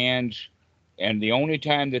keep your hands, and the only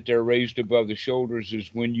time that they're raised above the shoulders is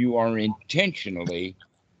when you are intentionally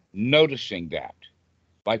noticing that.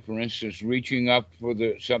 Like, for instance, reaching up for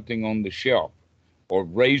something on the shelf, or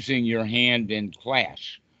raising your hand in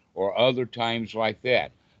class, or other times like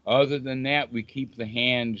that. Other than that, we keep the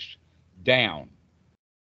hands down.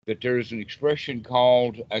 That there is an expression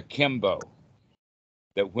called akimbo,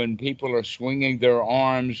 that when people are swinging their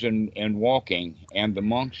arms and walking, and the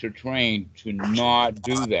monks are trained to not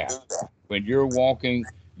do that. When you're walking,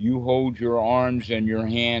 you hold your arms and your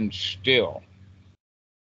hands still.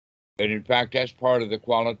 And in fact, that's part of the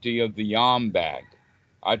quality of the yam bag.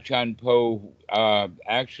 Achan Po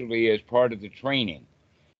actually is part of the training.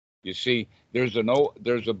 You see, there's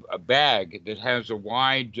a bag that has a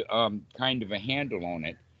wide kind of a handle on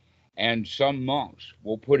it, and some monks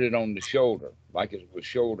will put it on the shoulder, like it was a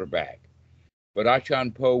shoulder bag. But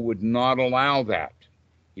Achan Po would not allow that.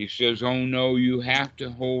 He says, oh no, you have to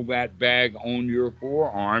hold that bag on your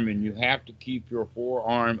forearm, and you have to keep your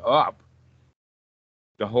forearm up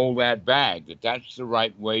to hold that bag, that's the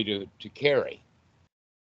right way to carry.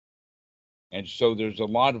 And so there's a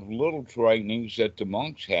lot of little trainings that the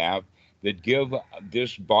monks have that give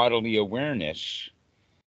this bodily awareness,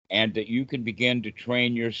 and that you can begin to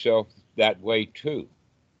train yourself that way too.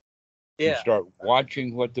 You Yeah. start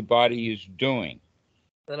watching what the body is doing.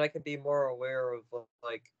 Then I can be more aware of,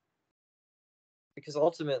 like, because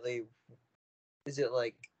ultimately, is it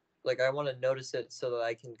like I want to notice it so that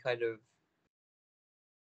I can kind of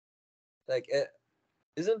like it.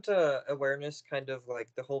 Isn't awareness kind of like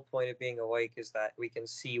the whole point of being awake is that we can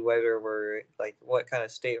see whether we're like what kind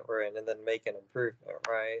of state we're in and then make an improvement,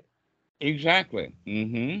 right? Exactly.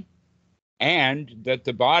 And that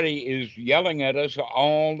the body is yelling at us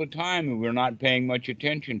all the time and we're not paying much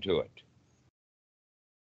attention to it.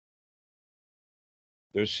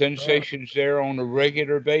 There's Yeah. sensations there on a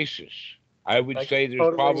regular basis. I would I could say there's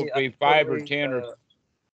totally, I probably could five or totally, 10 or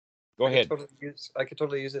go ahead. I could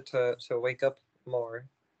totally use it to wake up more.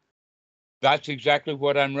 That's exactly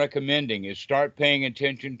what I'm recommending is start paying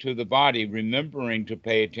attention to the body, remembering to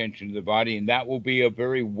pay attention to the body, and that will be a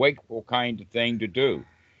very wakeful kind of thing to do. Mm-hmm.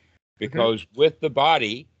 Because with the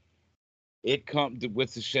body, it comes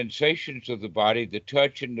with the sensations of the body, the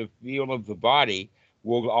touch and the feel of the body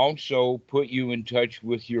will also put you in touch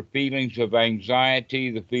with your feelings of anxiety,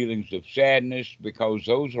 the feelings of sadness, because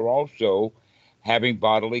those are also having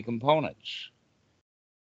bodily components.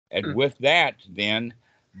 And with that, then,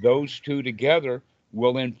 those two together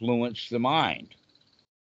will influence the mind.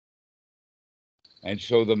 And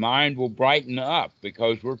so the mind will brighten up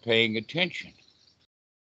because we're paying attention.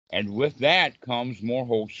 And with that comes more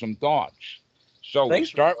wholesome thoughts. So we Thank you.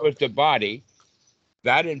 start with the body,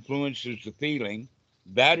 that influences the feeling,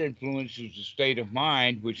 that influences the state of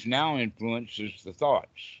mind, which now influences the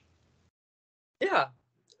thoughts. Yeah,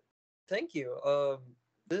 thank you.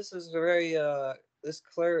 This is very this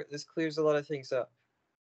clears a lot of things up.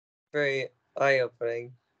 Very eye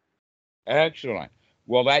opening. Excellent.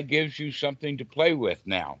 Well, that gives you something to play with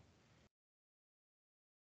now.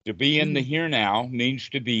 To be in the Mm. here now means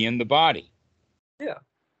to be in the body. Yeah.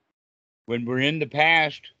 When we're in the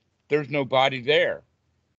past, there's no body there.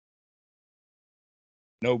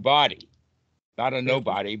 No body. Not a Mm-hmm.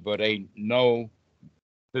 nobody, but a no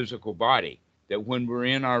physical body. That when we're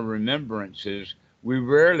in our remembrances, we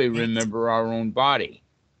rarely remember our own body.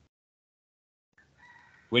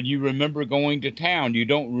 When you remember going to town, you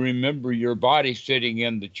don't remember your body sitting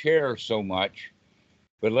in the chair so much.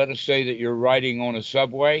 But let us say that you're riding on a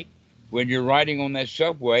subway. When you're riding on that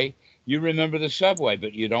subway, you remember the subway,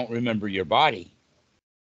 but you don't remember your body.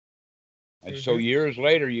 And so Mm-hmm. years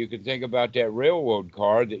later, you can think about that railroad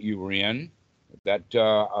car that you were in, that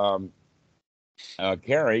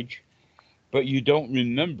carriage, but you don't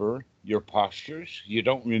remember your postures. You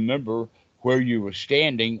don't remember where you were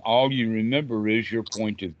standing. All you remember is your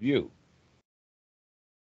point of view.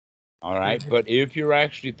 All right. Mm-hmm. But if you're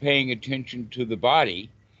actually paying attention to the body,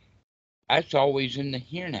 that's always in the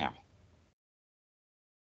here now.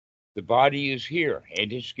 The body is here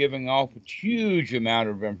and it's giving off a huge amount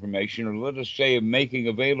of information, or let us say, making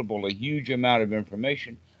available a huge amount of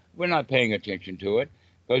information. We're not paying attention to it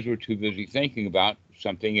because we're too busy thinking about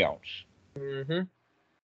something else. Mm-hmm.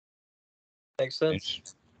 Makes And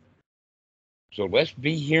sense. so let's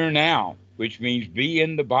be here now, which means be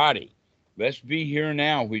in the body. Let's be here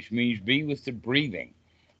now, which means be with the breathing.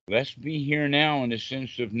 Let's be here now in the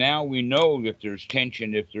sense of now we know if there's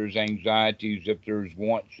tension, if there's anxieties, if there's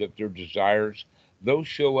wants, if there's desires, those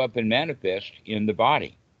show up and manifest in the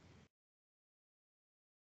body.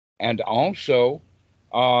 And also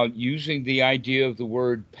using the idea of the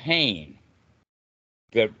word pain.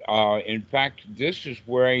 That in fact, this is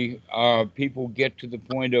where people get to the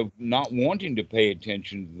point of not wanting to pay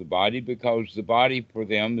attention to the body because the body for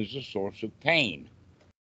them is a source of pain,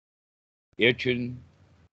 itching,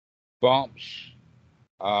 bumps,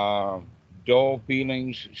 uh, dull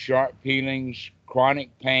feelings, sharp feelings, chronic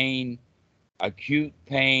pain, acute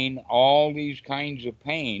pain, all these kinds of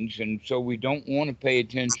pains. And so we don't want to pay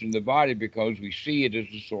attention to the body because we see it as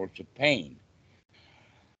a source of pain.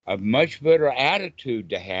 A much better attitude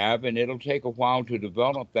to have, and it'll take a while to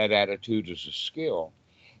develop that attitude as a skill,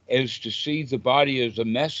 is to see the body as a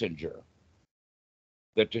messenger,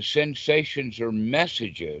 that the sensations are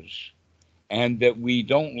messages, and that we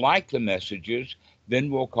don't like the messages, then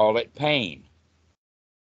we'll call it pain.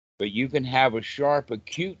 But you can have a sharp,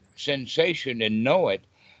 acute sensation and know it,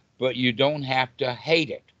 but you don't have to hate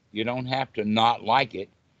it. You don't have to not like it.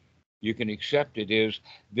 You can accept it as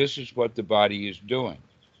this is what the body is doing.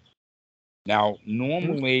 Now, Mm-hmm.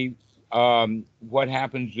 normally, what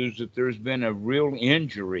happens is that there's been a real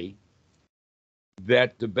injury,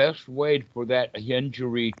 that the best way for that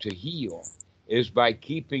injury to heal is by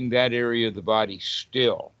keeping that area of the body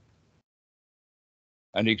still.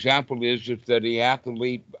 An example is if that the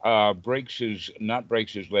athlete not breaks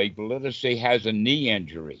his leg, but let us say has a knee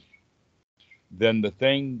injury, then the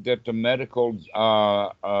thing that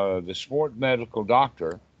the sport medical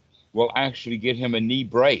doctor will actually get him a knee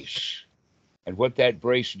brace. And what that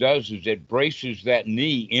brace does is it braces that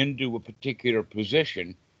knee into a particular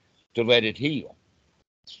position to let it heal.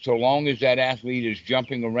 So long as that athlete is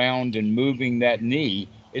jumping around and moving that knee,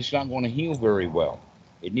 it's not going to heal very well.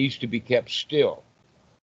 It needs to be kept still.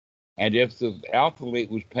 And if the athlete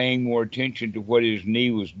was paying more attention to what his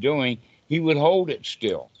knee was doing, he would hold it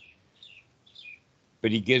still.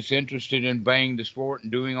 But he gets interested in playing the sport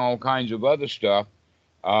and doing all kinds of other stuff.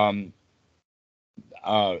 Um,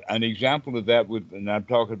 an example of that would, and I'm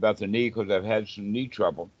talking about the knee because I've had some knee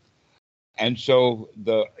trouble. And so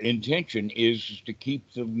the intention is to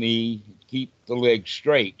keep the knee, keep the leg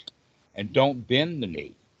straight, and don't bend the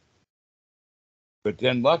knee. But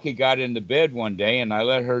then Lucky got in the bed one day, and I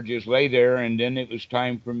let her just lay there, and then it was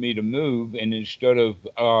time for me to move. And instead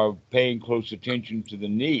of paying close attention to the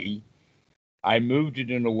knee, I moved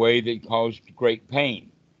it in a way that caused great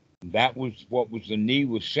pain. That was what was the knee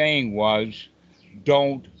was saying was,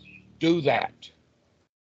 don't do that.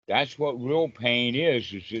 That's what real pain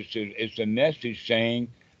is. It's a message saying,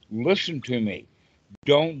 listen to me.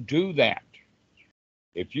 Don't do that.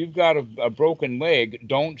 If you've got a broken leg,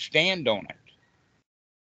 don't stand on it.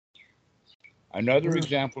 Another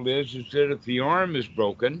example is that if the arm is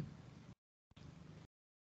broken,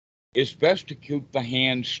 it's best to keep the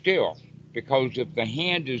hand still, because if the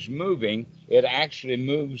hand is moving, it actually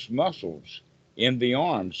moves muscles in the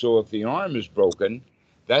arm. So if the arm is broken,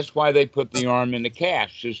 that's why they put the arm in the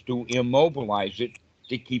cast, is to immobilize it,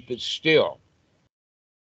 to keep it still.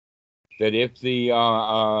 That if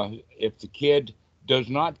the kid does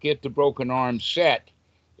not get the broken arm set,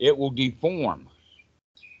 it will deform.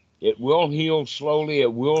 It will heal slowly.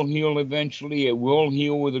 It will heal eventually. It will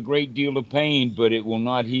heal with a great deal of pain, but it will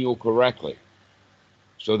not heal correctly.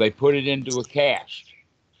 So they put it into a cast.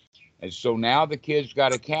 And so now the kid's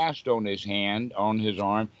got a cast on his hand, on his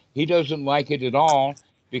arm. He doesn't like it at all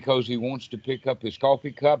because he wants to pick up his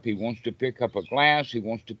coffee cup. He wants to pick up a glass. He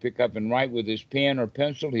wants to pick up and write with his pen or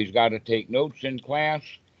pencil. He's got to take notes in class.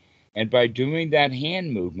 And by doing that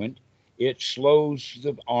hand movement, it slows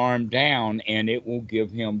the arm down and it will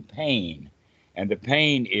give him pain. And the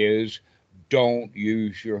pain is, don't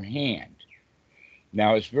use your hand.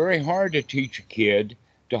 Now, it's very hard to teach a kid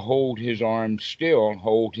to hold his arm still,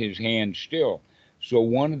 hold his hand still. So,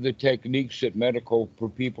 one of the techniques that medical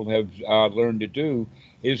people have learned to do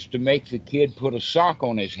is to make the kid put a sock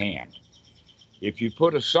on his hand. If you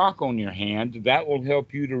put a sock on your hand, that will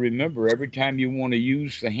help you to remember every time you want to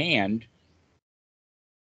use the hand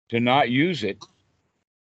to not use it,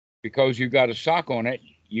 because you've got a sock on it.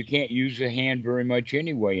 You can't use the hand very much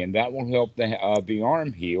anyway, and that will help the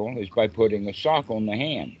arm heal, is by putting a sock on the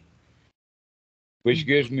hand. Which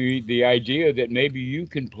gives me the idea that maybe you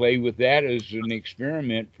can play with that as an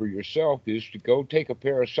experiment for yourself, is to go take a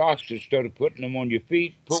pair of socks, instead of putting them on your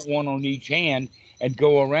feet, put one on each hand and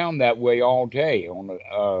go around that way all day,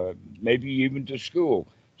 maybe even to school.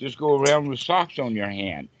 Just go around with socks on your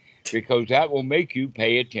hand, because that will make you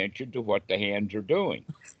pay attention to what the hands are doing.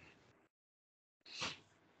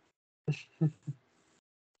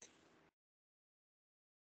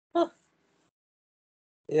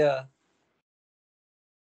 Yeah,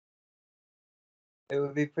 it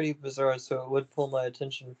would be pretty bizarre, so it would pull my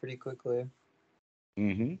attention pretty quickly.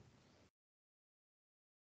 Mm-hmm.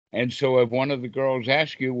 And so if one of the girls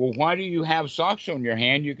asks you, well, why do you have socks on your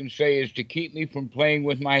hand? You can say, is to keep me from playing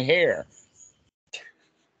with my hair.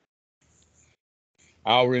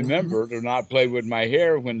 I'll remember to not play with my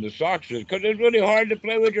hair when the socks is, because it's really hard to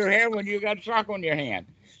play with your hair when you got sock on your hand.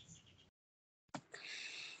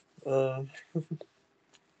 Uh,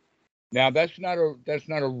 Now that's not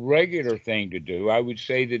a regular thing to do. I would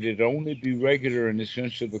say that it'd only be regular in the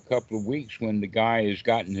sense of a couple of weeks when the guy has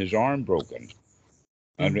gotten his arm broken,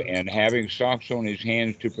 and having socks on his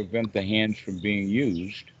hands to prevent the hands from being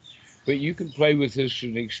used. But you can play with this as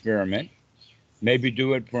an experiment. Maybe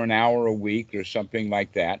do it for an hour a week or something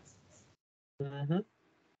like that. mm-hmm.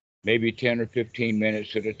 Maybe 10 or 15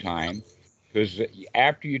 minutes at a time. Because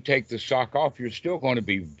after you take the sock off, you're still going to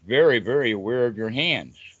be very, very aware of your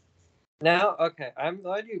hands. Now, okay, I'm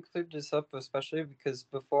glad you cleared this up, especially because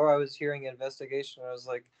before I was hearing investigation, I was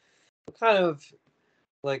like, what kind of,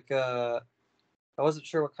 like, I wasn't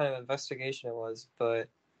sure what kind of investigation it was, but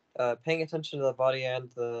paying attention to the body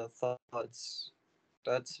and the thoughts,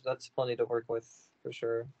 that's plenty to work with for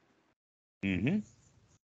sure. Mm-hmm.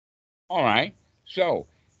 All right. So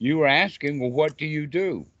you were asking, well, what do you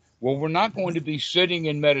do? Well, we're not going to be sitting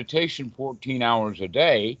in meditation 14 hours a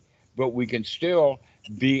day, but we can still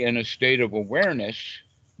be in a state of awareness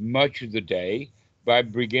much of the day by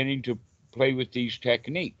beginning to play with these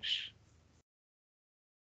techniques.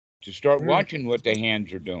 To start Mm. watching what the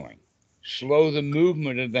hands are doing, slow the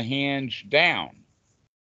movement of the hands down.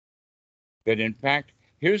 That in fact,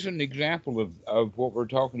 here's an example of what we're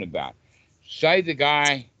talking about. Say the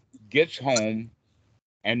guy gets home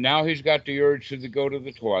and now he's got the urge to go to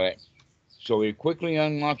the toilet. So he quickly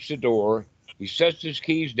unlocks the door. He sets his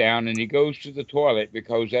keys down and he goes to the toilet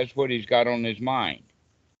because that's what he's got on his mind.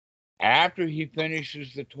 After he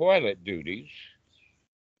finishes the toilet duties,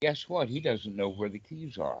 guess what? He doesn't know where the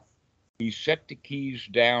keys are. He set the keys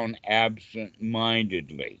down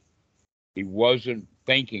absent-mindedly. He wasn't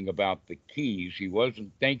thinking about the keys. He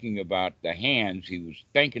wasn't thinking about the hands. He was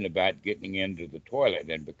thinking about getting into the toilet.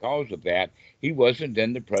 And because of that, he wasn't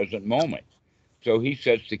in the present moment. So he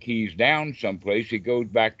sets the keys down someplace. He goes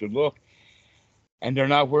back to look, and they're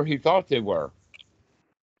not where he thought they were.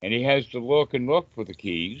 And he has to look and look for the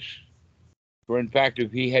keys. For in fact,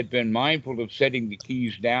 if he had been mindful of setting the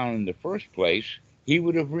keys down in the first place, he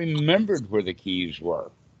would have remembered where the keys were.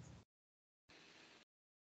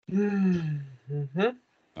 Mm-hmm.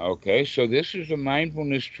 Okay, so this is a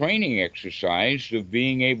mindfulness training exercise of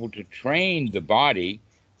being able to train the body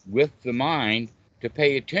with the mind to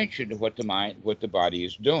pay attention to what the body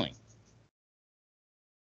is doing.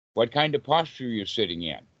 What kind of posture you're sitting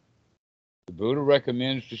in. The Buddha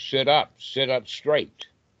recommends to sit up straight,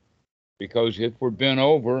 because if we're bent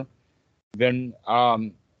over, then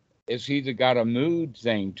it's either got a mood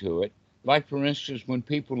thing to it. Like, for instance, when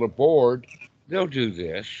people are bored, they'll do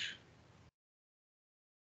this.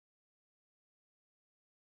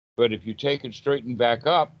 But if you take it straight and back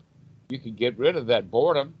up, you can get rid of that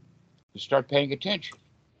boredom and start paying attention.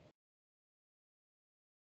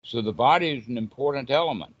 So the body is an important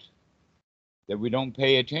element that we don't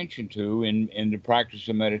pay attention to in the practice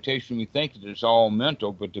of meditation. We think that it's all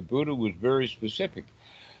mental, but the Buddha was very specific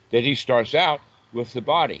that he starts out with the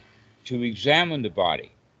body, to examine the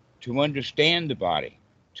body, to understand the body,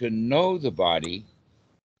 to know the body,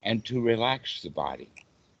 and to relax the body.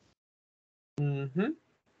 Mm-hmm.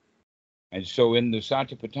 And so in the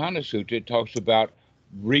Satipatthana Sutta, it talks about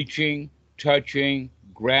reaching, touching,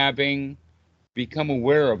 grabbing, become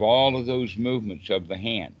aware of all of those movements of the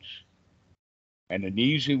hands. And an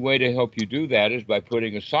easy way to help you do that is by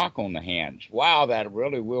putting a sock on the hands. Wow, that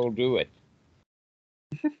really will do it.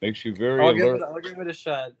 Makes you very alert. I'll give it a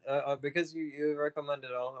shot. Because you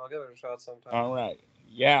recommended it, I'll give it a shot sometime. All right.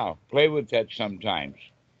 Yeah, play with that sometimes.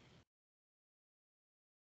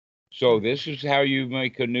 So this is how you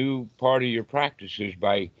make a new part of your practices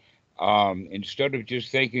by, instead of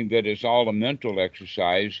just thinking that it's all a mental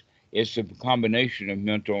exercise, it's a combination of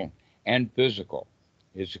mental and physical.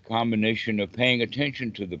 It's a combination of paying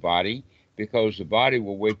attention to the body, because the body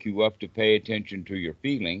will wake you up to pay attention to your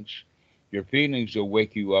feelings. Your feelings will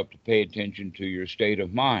wake you up to pay attention to your state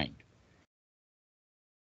of mind.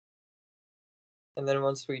 And then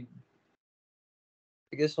once we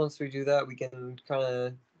do that, we can kind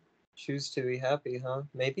of choose to be happy, huh?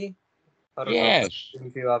 Maybe? I don't know if that's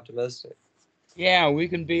Yes. too optimistic. Yeah, we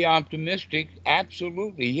can be optimistic.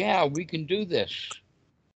 Absolutely. Yeah, we can do this.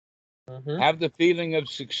 Mm-hmm. Have the feeling of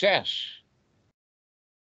success,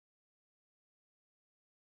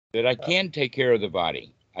 that I can take care of the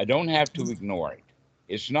body. I don't have to ignore it.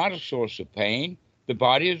 It's not a source of pain. The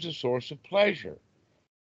body is a source of pleasure.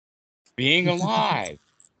 Being alive.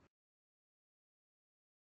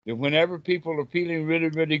 That whenever people are feeling really,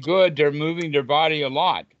 really good, they're moving their body a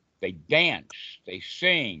lot. They dance, they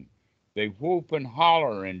sing, they whoop and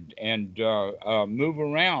holler and move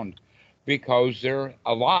around because they're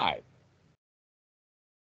alive.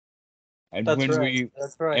 And That's when right. we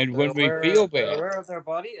That's right. and when we feel They're bad, aware of their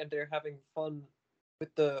body, and they're having fun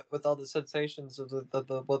with all the sensations of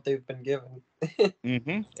the what they've been given.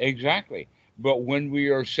 exactly. But when we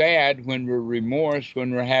are sad, when we're remorse,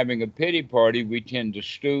 when we're having a pity party, we tend to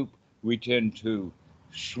stoop, we tend to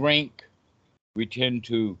shrink, we tend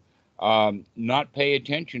to not pay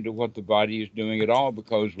attention to what the body is doing at all,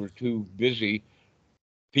 because we're too busy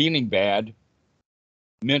feeling bad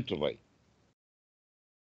mentally.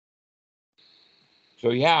 So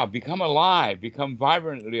yeah, become alive, become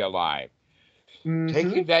vibrantly alive. Mm-hmm.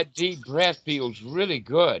 Taking that deep breath feels really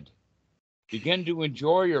good. Begin to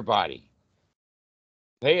enjoy your body.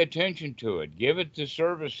 Pay attention to it. Give it the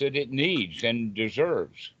service that it needs and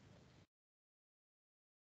deserves.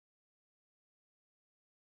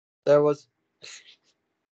 There was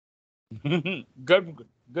Good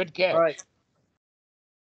all right. catch.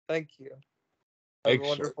 Thank you. Have a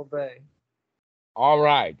Excellent. wonderful day. All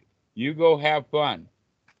right. You go have fun.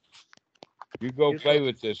 You go You too. play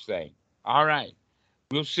with this thing. All right.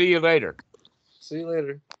 We'll see you later. See you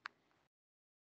later.